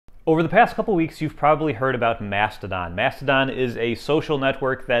Over the past couple weeks, you've probably heard about Mastodon. Mastodon is a social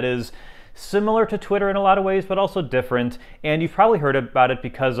network that is similar to Twitter in a lot of ways, but also different. And you've probably heard about it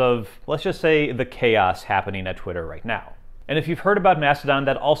because of, let's just say, the chaos happening at Twitter right now. And if you've heard about Mastodon,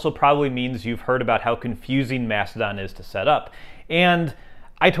 that also probably means you've heard about how confusing Mastodon is to set up. And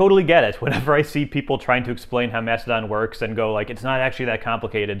I totally get it. Whenever I see people trying to explain how Mastodon works and go like, it's not actually that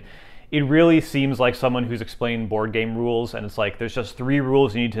complicated, it really seems like someone who's explaining board game rules, and it's like, there's just 3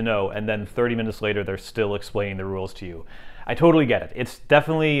 rules you need to know, and then 30 minutes later, they're still explaining the rules to you. I totally get it.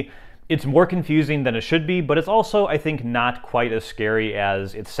 It's more confusing than it should be, but it's also, I think, not quite as scary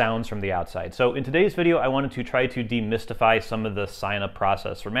as it sounds from the outside. So in today's video, I wanted to try to demystify some of the sign-up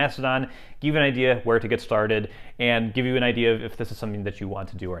process for Mastodon, give you an idea where to get started, and give you an idea of if this is something that you want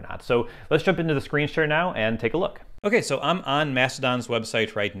to do or not. So let's jump into the screen share now and take a look. Okay, so I'm on Mastodon's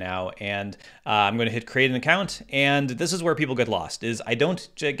website right now, and I'm going to hit create an account, and this is where people get lost, is I don't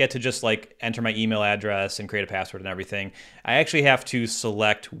get to just like enter my email address and create a password and everything. I actually have to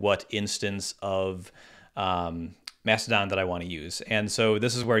select what instance of Mastodon that I want to use. And so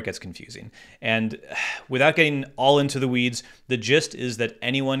this is where it gets confusing. And without getting all into the weeds, the gist is that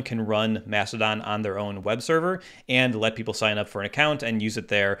anyone can run Mastodon on their own web server and let people sign up for an account and use it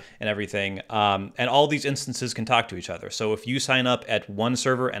there and everything. And all these instances can talk to each other. So if you sign up at one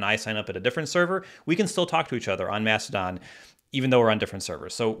server and I sign up at a different server, we can still talk to each other on Mastodon, even though we're on different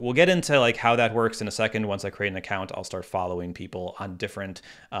servers. So we'll get into like how that works in a second. Once I create an account, I'll start following people on different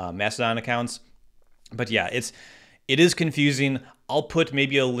Mastodon accounts. But yeah, it is confusing. I'll put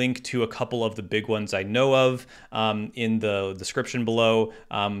maybe a link to a couple of the big ones I know of in the description below.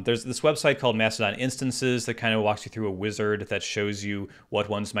 There's this website called Mastodon Instances that kind of walks you through a wizard that shows you what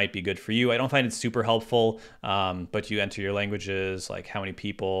ones might be good for you. I don't find it super helpful, but you enter your languages, like how many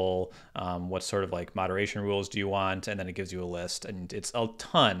people, what sort of like moderation rules do you want, and then it gives you a list, and it's a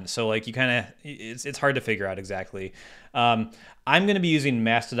ton. So like you kind of, it's hard to figure out exactly. I'm going to be using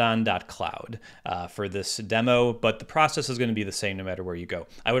mastodon.cloud for this demo, but the process is going to be the same no matter where you go.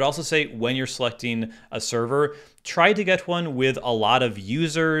 I would also say when you're selecting a server, try to get one with a lot of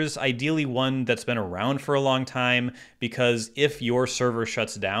users, ideally one that's been around for a long time, because if your server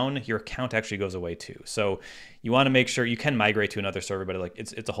shuts down, your account actually goes away too. So you want to make sure you can migrate to another server, but like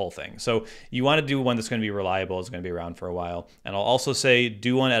it's a whole thing. So you want to do one that's going to be reliable, is going to be around for a while. And I'll also say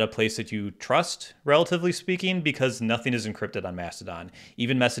do one at a place that you trust, relatively speaking, because nothing is encrypted on Mastodon.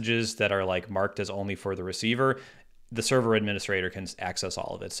 Even messages that are like marked as only for the receiver, the server administrator can access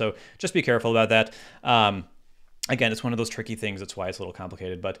all of it. So just be careful about that. Again, it's one of those tricky things. That's why it's a little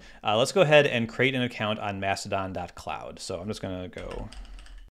complicated. But let's go ahead and create an account on mastodon.cloud. So I'm just going to go.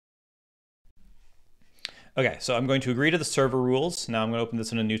 Okay, so I'm going to agree to the server rules. Now I'm going to open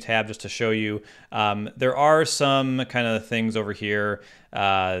this in a new tab just to show you. There are some kind of things over here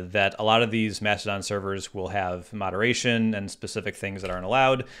that a lot of these Mastodon servers will have moderation and specific things that aren't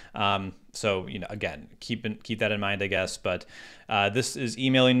allowed. So, you know, again, keep that in mind, I guess. But this is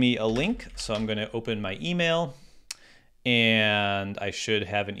emailing me a link. So I'm going to open my email. And I should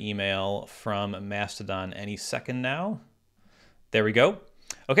have an email from Mastodon any second now. There we go.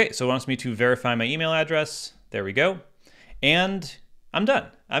 Okay, so it wants me to verify my email address. There we go. And I'm done.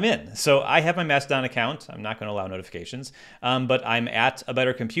 I'm in. So I have my Mastodon account. I'm not going to allow notifications, but I'm at a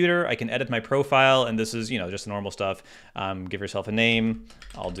better computer. I can edit my profile, and this is, you know, just normal stuff. Give yourself a name.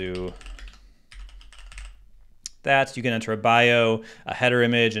 I'll do that. You can enter a bio, a header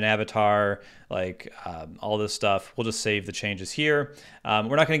image, an avatar, like all this stuff. We'll just save the changes here.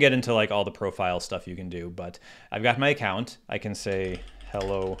 We're not going to get into like all the profile stuff you can do, but I've got my account. I can say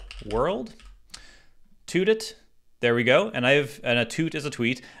hello world, toot it. There we go. And a toot is a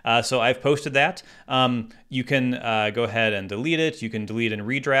tweet. So I've posted that. You can go ahead and delete it. You can delete and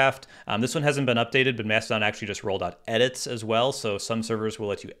redraft. This one hasn't been updated, but Mastodon actually just rolled out edits as well. So some servers will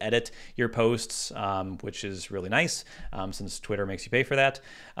let you edit your posts, which is really nice since Twitter makes you pay for that.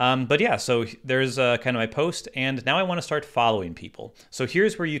 But yeah, so there's kind of my post. And now I want to start following people. So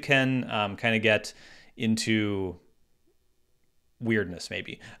here's where you can kind of get into weirdness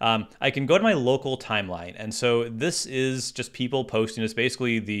maybe. I can go to my local timeline. And so this is just people posting. It's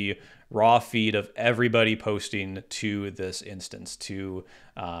basically the raw feed of everybody posting to this instance, to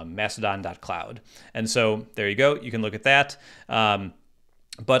mastodon.cloud. And so there you go. You can look at that.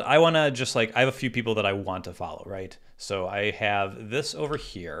 But I want to just like, I have a few people that I want to follow, right? So I have this over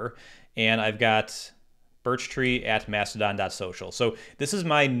here, and I've got Birchtree at mastodon.social. So this is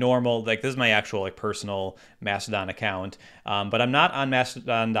my normal, like this is my actual like personal Mastodon account, but I'm not on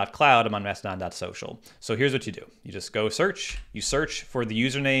mastodon.cloud, I'm on mastodon.social. So here's what you do. You just go search, you search for the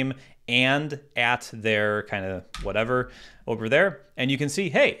username and at their kind of whatever over there, and you can see,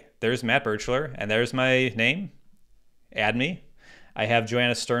 hey, there's Matt Birchler, and there's my name. Add me. I have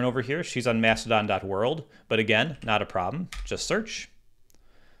Joanna Stern over here. She's on mastodon.world, but again, not a problem. Just search.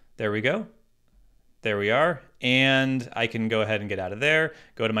 There we go. There we are. And I can go ahead and get out of there,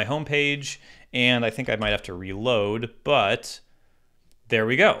 go to my home page, and I think I might have to reload, but there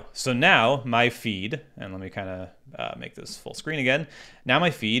we go. So now my feed, and let me kind of make this full screen again. Now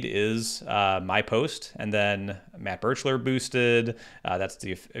my feed is my post, and then Matt Birchler boosted. That's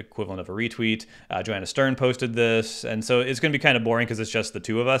the equivalent of a retweet. Joanna Stern posted this, and so it's going to be kind of boring because it's just the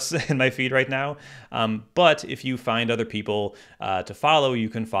two of us in my feed right now. But if you find other people to follow, you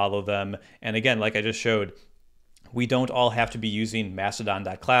can follow them. And again, like I just showed, we don't all have to be using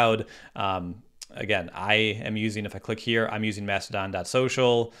mastodon.cloud. Again, I am using, if I click here, I'm using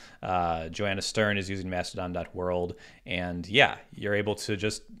mastodon.social. Joanna Stern is using mastodon.world. And yeah, you're able to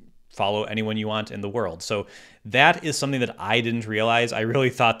just follow anyone you want in the world. So that is something that I didn't realize. I really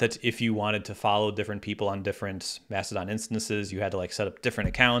thought that if you wanted to follow different people on different Mastodon instances, you had to like set up different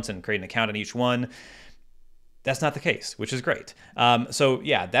accounts and create an account on each one. That's not the case, which is great. So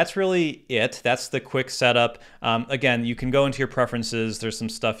yeah, that's really it. That's the quick setup. Again, you can go into your preferences. There's some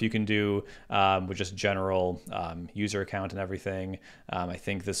stuff you can do with just general user account and everything. I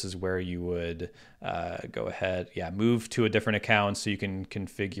think this is where you would go ahead, move to a different account so you can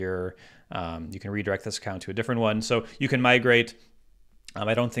configure, you can redirect this account to a different one. So you can migrate.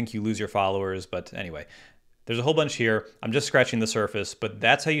 I don't think you lose your followers, but anyway. There's a whole bunch here. I'm just scratching the surface, but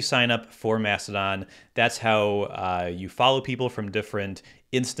that's how you sign up for Mastodon. That's how you follow people from different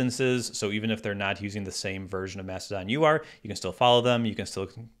instances. So even if they're not using the same version of Mastodon you are, you can still follow them. You can still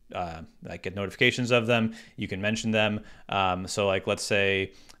like get notifications of them. You can mention them. So like, let's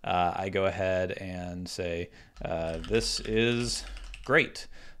say I go ahead and say, this is great.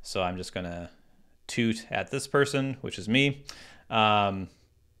 So I'm just gonna toot at this person, which is me.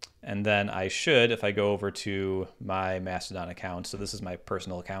 And then I should, if I go over to my Mastodon account, so this is my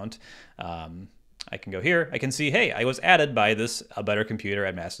personal account, I can go here. I can see, hey, I was added by this A Better Computer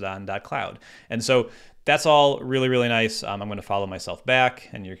at mastodon.cloud. And so that's all really, really nice. I'm going to follow myself back.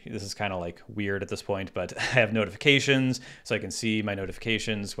 And this is kind of like weird at this point, but I have notifications. So I can see my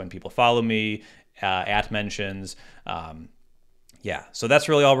notifications when people follow me, at mentions. Yeah, so that's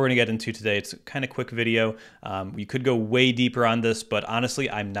really all we're going to get into today. It's a kind of quick video. We could go way deeper on this, but honestly,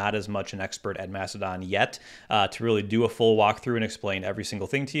 I'm not as much an expert at Mastodon yet to really do a full walkthrough and explain every single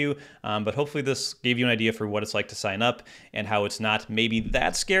thing to you. But hopefully this gave you an idea for what it's like to sign up and how it's not maybe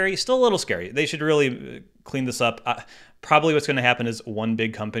that scary, still a little scary. They should really clean this up. Probably what's going to happen is one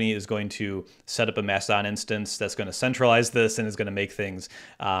big company is going to set up a Mastodon instance that's going to centralize this and is going to make things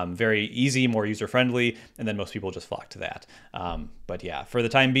very easy, more user-friendly, and then most people just flock to that. But yeah, for the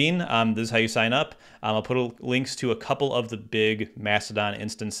time being, this is how you sign up. I'll put links to a couple of the big Mastodon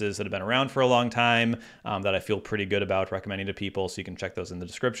instances that have been around for a long time that I feel pretty good about recommending to people, so you can check those in the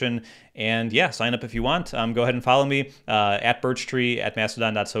description. And yeah, sign up if you want. Go ahead and follow me. At Birchtree, at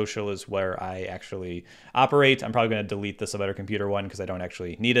mastodon.social is where I actually operate. I'm probably going to delete this A Better Computer one because I don't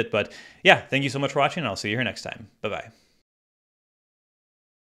actually need it. But yeah, thank you so much for watching, and I'll see you here next time. Bye-bye.